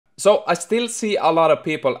So I still see a lot of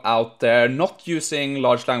people out there not using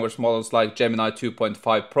large language models like Gemini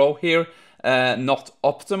 2.5 Pro here, not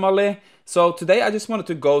optimally. So today I just wanted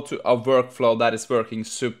to go to a workflow that is working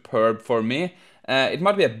superb for me. It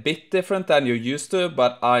might be a bit different than you're used to,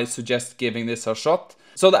 but I suggest giving this a shot.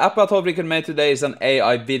 So the app I thought we could make today is an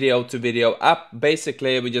AI video to video app.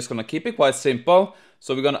 Basically, we're just gonna keep it quite simple.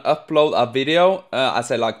 So we're gonna upload a video, I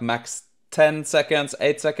say like max 10 seconds,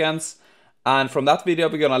 8 seconds. And from that video,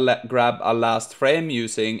 we're gonna grab a last frame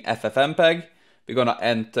using FFmpeg. We're gonna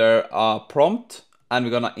enter a prompt and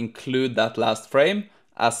we're gonna include that last frame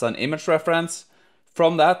as an image reference.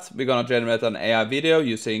 From that, we're gonna generate an AI video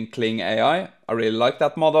using Kling AI. I really like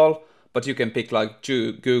that model, but you can pick like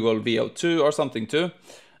Google VO2 or something too.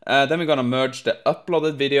 Then we're gonna merge the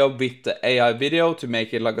uploaded video with the AI video to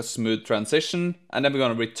make it like a smooth transition. And then we're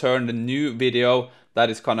gonna return the new video that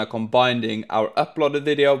is kind of combining our uploaded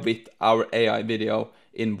video with our AI video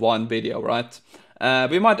in one video, right?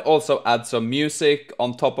 We might also add some music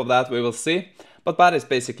on top of that, we will see. But that is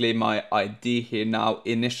basically my idea here now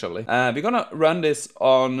initially. We're gonna run this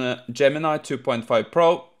on Gemini 2.5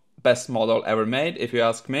 Pro, best model ever made if you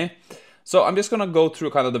ask me. So I'm just gonna go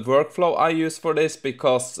through kind of the workflow I use for this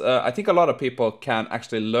because I think a lot of people can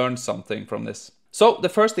actually learn something from this. So the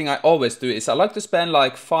first thing I always do is I like to spend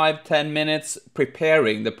like 5-10 minutes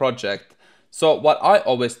preparing the project. So what I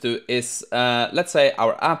always do is, let's say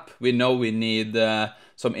our app, we know we need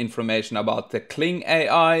some information about the Kling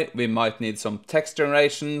AI. We might need some text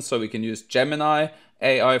generation, so we can use Gemini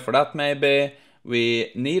AI for that maybe.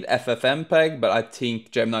 We need FFmpeg, but I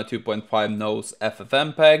think Gemini 2.5 knows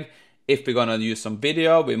FFmpeg. If we're gonna use some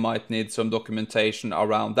video, we might need some documentation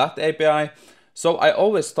around that API. So I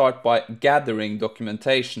always start by gathering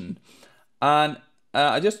documentation. And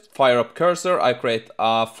I just fire up cursor, I create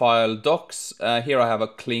a file docs. Here I have a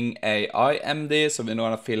Kling AI MD, so we're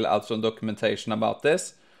gonna fill out some documentation about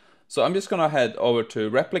this. So I'm just gonna head over to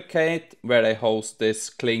replicate, where they host this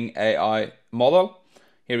Kling AI model.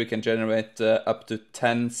 Here we can generate up to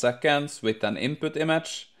 10 seconds with an input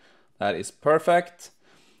image. That is perfect.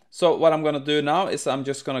 So what I'm gonna do now is I'm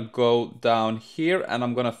just gonna go down here and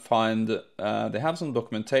I'm gonna find, they have some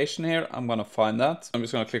documentation here. I'm gonna find that. I'm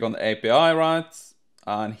just gonna click on the API, right?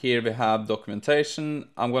 And here we have documentation.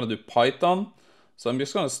 I'm gonna do Python. So I'm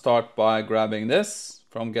just gonna start by grabbing this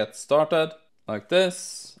from get started like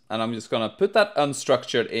this. And I'm just gonna put that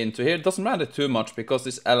unstructured into here. It doesn't matter too much because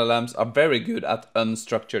these LLMs are very good at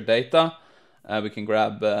unstructured data. We can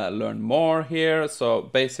grab learn more here. So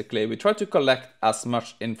basically we try to collect as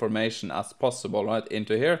much information as possible right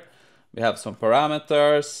into here. We have some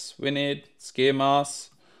parameters we need, schemas,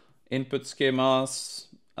 input schemas,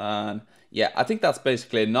 and yeah, I think that's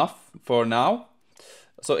basically enough for now.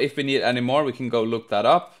 So if we need any more, we can go look that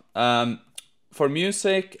up. For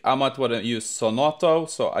music, I might want to use Sonato,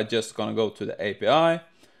 so I just gonna go to the API.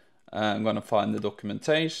 I'm gonna find the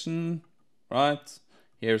documentation, right?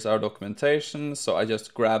 Here's our documentation. So I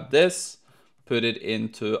just grab this, put it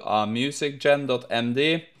into our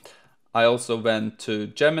musicgen.md. I also went to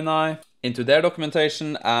Gemini, into their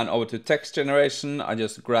documentation, and over to text generation. I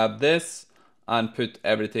just grab this and put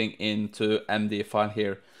everything into MD file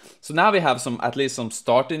here. So now we have at least some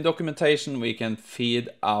starting documentation we can feed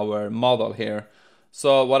our model here.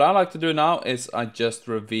 So what I like to do now is I just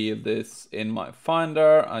reveal this in my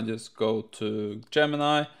Finder. I just go to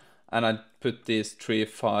Gemini and I put these 3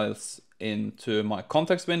 files into my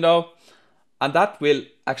context window. And that will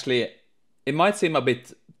actually, it might seem a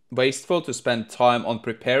bit wasteful to spend time on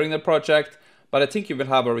preparing the project, but I think you will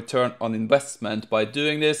have a return on investment by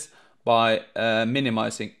doing this, by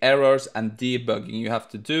minimizing errors and debugging you have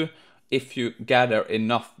to do if you gather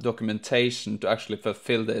enough documentation to actually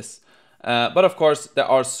fulfill this. But of course, there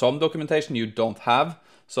are some documentation you don't have.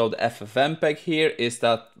 So the FFmpeg here is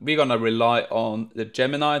that we're gonna rely on the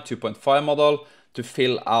Gemini 2.5 model to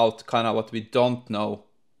fill out kind of what we don't know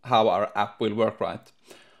how our app will work right.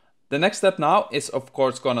 The next step now is of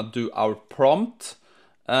course gonna do our prompt.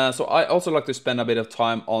 So I also like to spend a bit of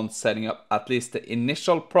time on setting up at least the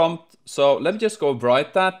initial prompt. So let me just go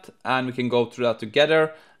write that and we can go through that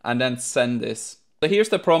together and then send this. So here's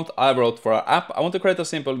the prompt I wrote for our app. I want to create a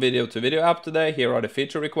simple video to video app today. Here are the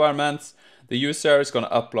feature requirements. The user is going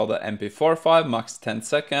to upload an MP4 file, max 10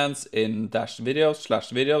 seconds in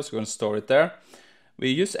 -videos/videos. We're going to store it there. We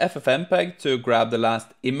use FFmpeg to grab the last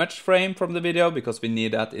image frame from the video because we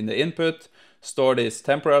need that in the input. Store this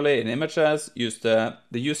temporarily in images. Use the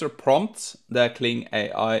user prompts the Kling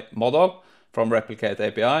AI model from Replicate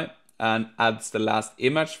API and adds the last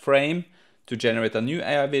image frame to generate a new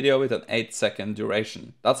AI video with an 8-second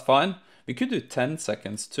duration. That's fine. We could do 10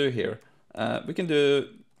 seconds too here. We can do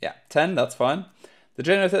Yeah, 10, that's fine. The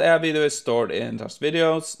generated AI video is stored in Trust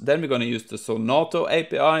Videos. Then we're going to use the Sonato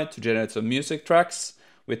API to generate some music tracks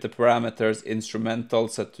with the parameters instrumental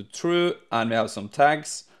set to true, and we have some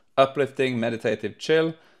tags, uplifting, meditative,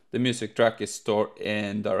 chill. The music track is stored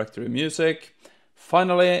in directory music.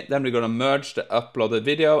 Finally, then we're going to merge the uploaded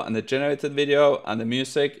video and the generated video and the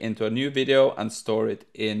music into a new video and store it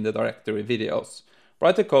in the directory videos.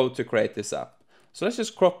 Write the code to create this app. So let's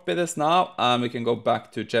just copy this now, and we can go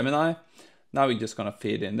back to Gemini. Now we're just gonna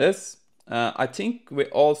feed in this. I think we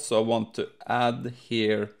also want to add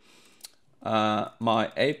here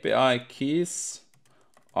my API keys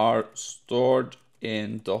are stored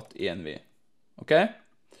in .env. Okay,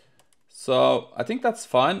 so I think that's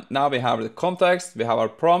fine. Now we have the context, we have our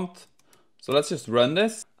prompt. So let's just run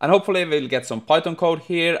this, and hopefully we'll get some Python code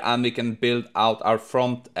here, and we can build out our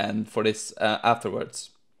front end for this afterwards.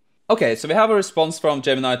 Okay, so we have a response from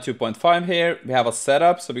Gemini 2.5 here. We have a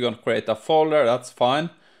setup, so we're going to create a folder. That's fine.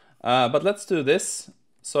 But let's do this.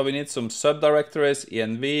 So we need some subdirectories,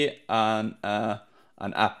 env, and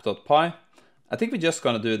an app.py. I think we're just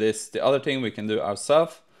going to do this. The other thing we can do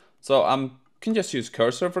ourselves. So I can just use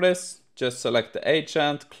cursor for this. Just select the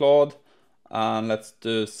agent, Claude, and let's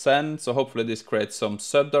do send. So hopefully this creates some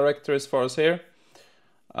subdirectories for us here.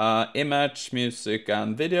 Image, music,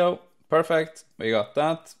 and video. Perfect. We got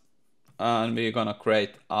that. And we're gonna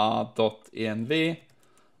create a .env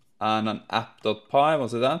and an app.py.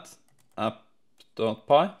 Was it that?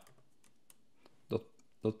 App.py?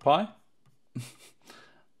 .py?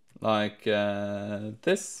 Like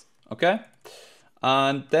this. Okay.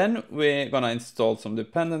 And then we're gonna install some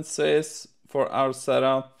dependencies for our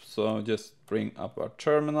setup. So just bring up our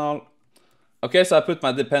terminal. Okay, so I put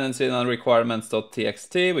my dependency on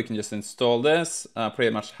requirements.txt. We can just install this. I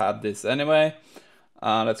pretty much had this anyway.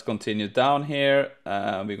 Let's continue down here.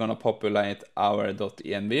 We're gonna populate our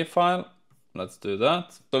 .env file. Let's do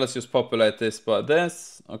that. So let's just populate this by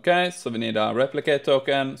this. Okay, so we need a replicate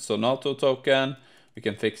token, Sonato token. We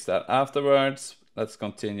can fix that afterwards. Let's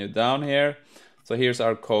continue down here. So here's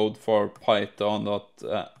our code for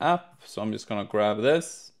python.app. So I'm just gonna grab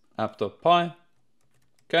this, app.py.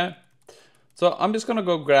 Okay. So I'm just gonna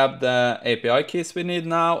go grab the API keys we need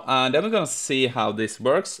now, and then we're gonna see how this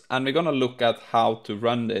works, and we're gonna look at how to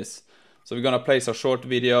run this. So we're gonna place a short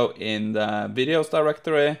video in the videos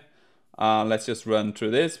directory. Let's just run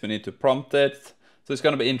through this. We need to prompt it. So it's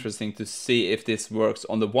gonna be interesting to see if this works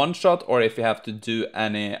on the one shot or if we have to do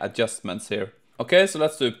any adjustments here. Okay, so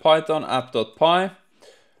let's do python app.py.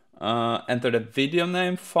 Enter the video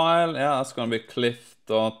name file. Yeah, that's gonna be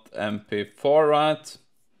cliff.mp4, right?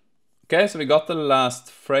 Okay, so we got the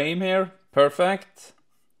last frame here. Perfect.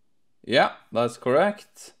 Yeah, that's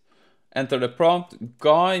correct. Enter the prompt.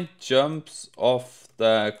 Guy jumps off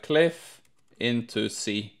the cliff into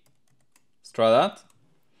sea. Let's try that.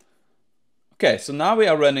 Okay, so now we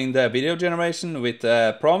are running the video generation with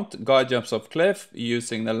the prompt. Guy jumps off cliff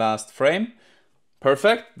using the last frame.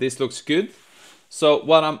 Perfect. This looks good. So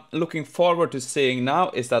what I'm looking forward to seeing now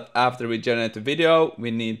is that after we generate the video,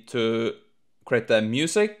 we need to create the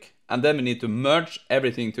music. And then we need to merge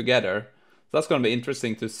everything together. So that's going to be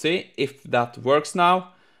interesting to see. If that works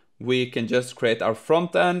now, we can just create our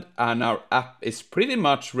front end and our app is pretty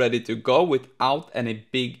much ready to go without any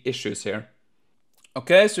big issues here.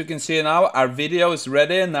 Okay, so you can see now our video is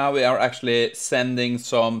ready. Now we are actually sending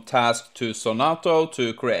some tasks to Sonato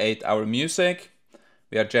to create our music.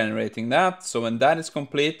 We are generating that. So when that is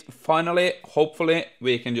complete, finally, hopefully,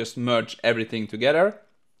 we can just merge everything together.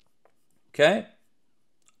 Okay.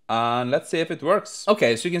 And let's see if it works.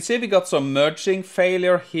 Okay, so you can see we got some merging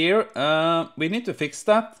failure here. We need to fix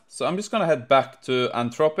that. So I'm just gonna head back to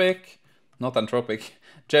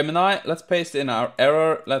Gemini. Let's paste in our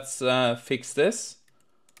error. Let's fix this,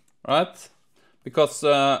 right? Because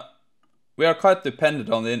we are quite dependent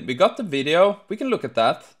on it. We got the video, we can look at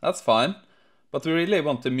that, that's fine. But we really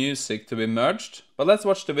want the music to be merged. But let's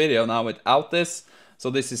watch the video now without this. So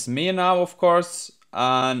this is me now, of course.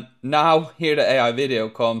 And now here the AI video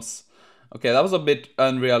comes. Okay, that was a bit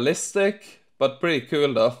unrealistic, but pretty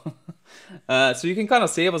cool though. So you can kind of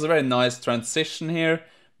see it was a very nice transition here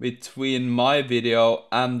between my video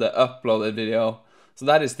and the uploaded video. So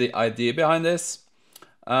that is the idea behind this.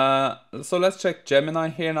 So let's check Gemini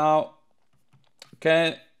here now.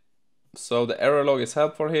 Okay, so the error log is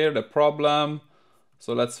helpful here, the problem.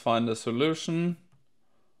 So let's find the solution.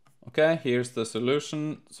 Okay, here's the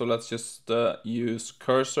solution. So let's just use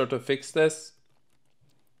cursor to fix this.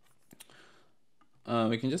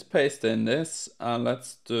 We can just paste in this and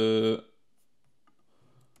let's do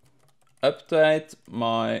update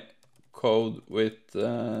my code with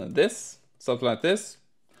this, something like this.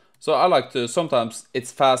 So I like to, sometimes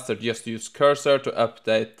it's faster to just use cursor to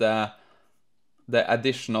update the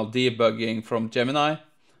additional debugging from Gemini,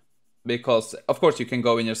 because of course you can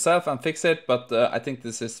go in yourself and fix it, but I think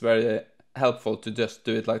this is very helpful to just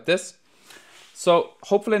do it like this. So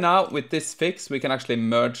hopefully now with this fix we can actually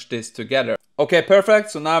merge this together. Okay,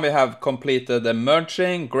 perfect. So now we have completed the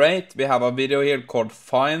merging. Great. We have a video here called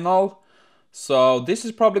final. So this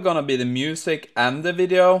is probably gonna be the music and the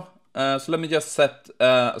video. So let me just set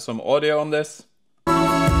some audio on this.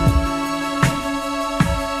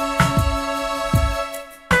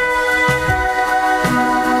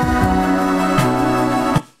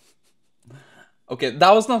 Okay,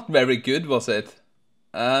 that was not very good, was it?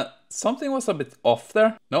 Something was a bit off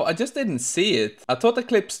there. No, I just didn't see it. I thought the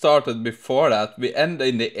clip started before that. We end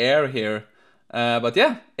in the air here. But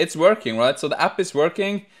yeah, it's working, right? So the app is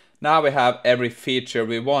working. Now we have every feature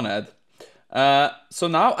we wanted. So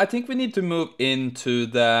now I think we need to move into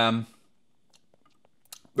the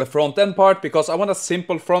front end part, because I want a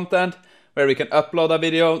simple front end where we can upload a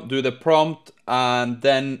video, do the prompt, and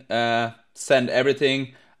then send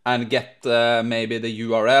everything and get maybe the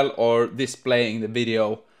URL or displaying the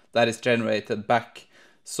video that is generated back.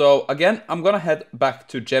 So again, I'm gonna head back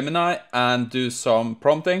to Gemini and do some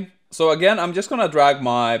prompting. So again, I'm just gonna drag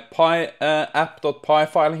my app.py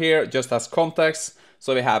file here just as context,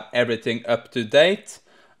 so we have everything up to date.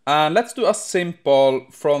 And let's do a simple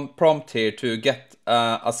prompt here to get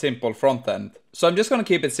a simple front end. So I'm just gonna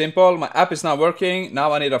keep it simple. My app is now working.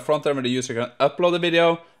 Now I need a front end where the user can upload the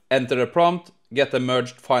video, enter the prompt, get the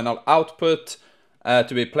merged final output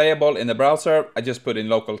to be playable in the browser. I just put in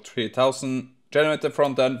local 3000, generate the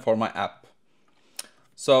front end for my app.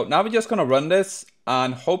 So now we're just gonna run this,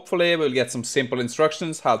 and hopefully we'll get some simple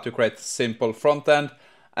instructions how to create a simple front end.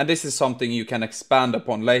 And this is something you can expand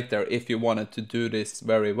upon later if you wanted to do this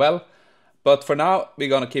very well. But for now, we're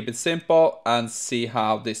gonna keep it simple and see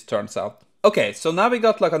how this turns out. Okay, so now we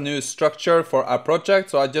got like a new structure for our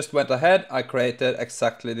project. So I just went ahead, I created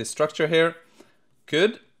exactly this structure here.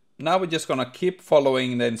 Good. Now we're just gonna keep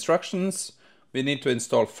following the instructions. We need to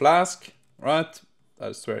install Flask, right?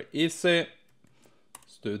 That's very easy.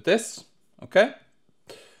 Let's do this, okay?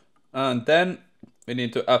 And then we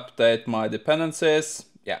need to update my dependencies.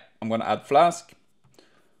 Yeah, I'm gonna add Flask.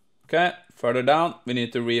 Okay, further down, we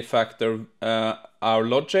need to refactor our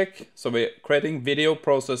logic. So we're creating video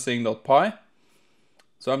processing.py.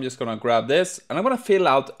 So I'm just gonna grab this and I'm gonna fill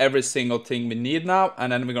out every single thing we need now,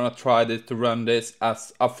 and then we're gonna try to run this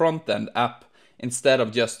as a front-end app instead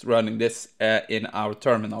of just running this in our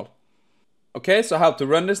terminal. Okay, so how to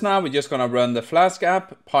run this now? We're just gonna run the Flask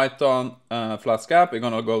app, Python Flask app. We're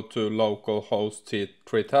gonna go to localhost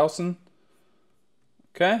 3000.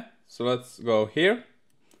 Okay, so let's go here.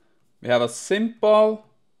 We have a simple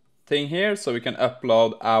thing here, so we can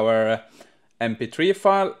upload our MP3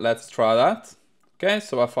 file. Let's try that. Okay,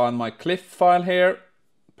 so I found my cliff file here.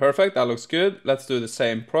 Perfect, that looks good. Let's do the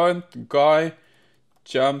same prompt. Guy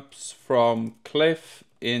jumps from cliff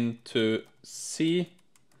into sea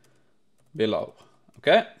below.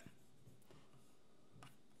 Okay.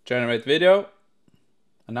 Generate video.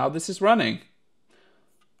 And now this is running.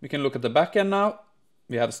 We can look at the backend now.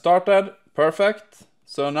 We have started. Perfect.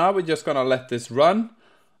 So now we're just gonna let this run.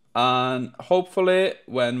 And hopefully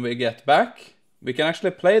when we get back, we can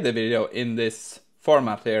actually play the video in this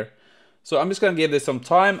format here. So I'm just gonna give this some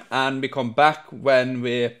time and we come back when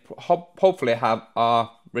we hopefully have a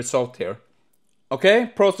result here.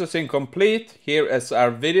 Okay, processing complete. Here is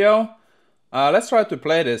our video. Let's try to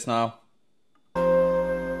play this now.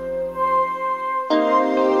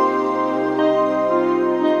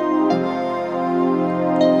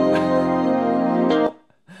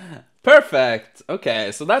 Perfect.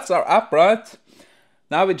 Okay, so that's our app, right?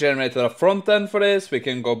 Now we generated a front end for this. We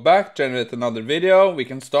can go back, generate another video. We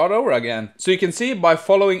can start over again. So you can see by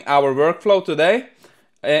following our workflow today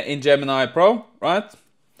in Gemini Pro, right?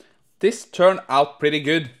 This turned out pretty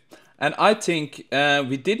good. And I think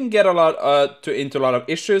we didn't get a lot into a lot of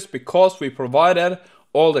issues because we provided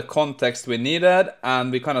all the context we needed,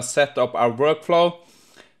 and we kind of set up our workflow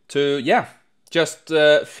to, yeah, just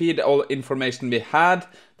feed all information we had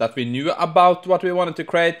that we knew about what we wanted to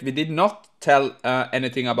create. We did not tell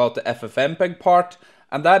anything about the FFmpeg part,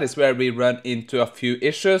 and that is where we ran into a few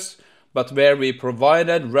issues, but where we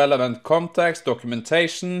provided relevant context,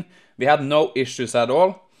 documentation, we had no issues at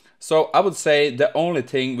all. So I would say the only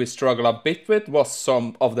thing we struggled a bit with was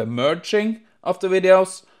some of the merging of the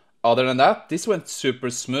videos. Other than that, this went super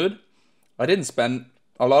smooth. I didn't spend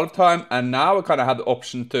a lot of time, and now I kind of had the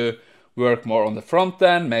option to work more on the front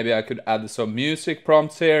end. Maybe I could add some music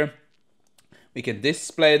prompts here. We can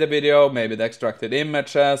display the video, maybe the extracted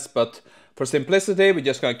images, but for simplicity, we're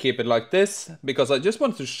just gonna keep it like this because I just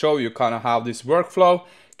wanted to show you kind of how this workflow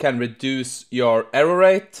can reduce your error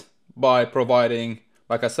rate by providing,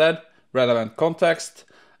 like I said, relevant context.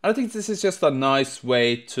 And I think this is just a nice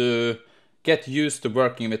way to get used to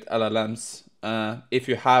working with LLMs if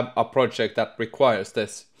you have a project that requires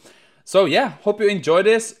this. So yeah, hope you enjoyed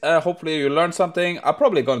this. Hopefully you learned something. I'm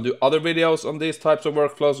probably gonna do other videos on these types of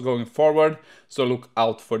workflows going forward, so look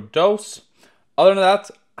out for those. Other than that,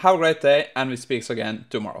 have a great day and we speak again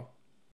tomorrow.